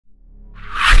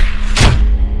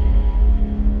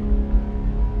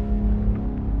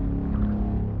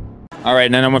All right,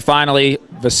 and then finally,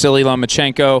 Vasyl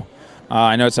Lomachenko.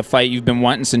 I know it's a fight you've been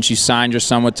wanting since you signed your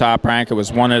son with Top Rank. It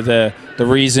was one of the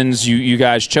reasons you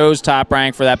guys chose Top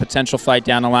Rank for that potential fight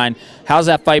down the line. How's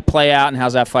that fight play out, and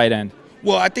how's that fight end?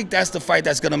 Well, I think that's the fight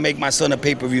that's going to make my son a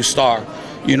pay-per-view star.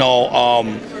 You know,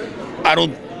 I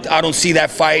don't see that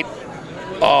fight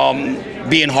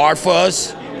being hard for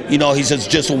us. You know, he's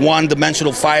just a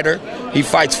one-dimensional fighter. He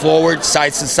fights forward,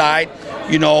 side to side.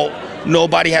 You know,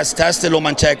 nobody has tested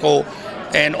Lomachenko,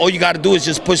 and all you got to do is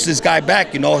just push this guy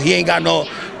back. You know, he ain't got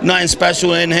nothing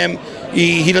special in him.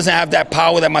 He doesn't have that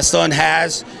power that my son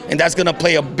has, and that's going to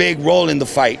play a big role in the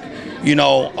fight. You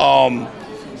know,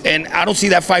 and I don't see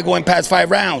that fight going past 5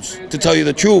 rounds, to tell you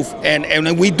the truth. And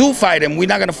when we do fight him, we're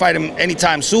not going to fight him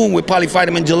anytime soon. We'll probably fight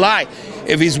him in July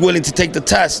if he's willing to take the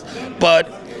test. But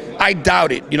I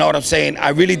doubt it, you know what I'm saying? I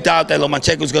really doubt that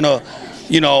Lomachenko's going to,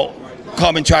 you know,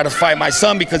 come and try to fight my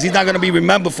son, because he's not going to be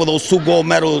remembered for those 2 gold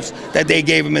medals that they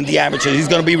gave him in the amateurs. He's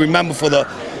going to be remembered for the,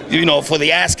 you know, for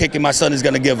the ass kicking my son is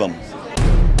going to give him.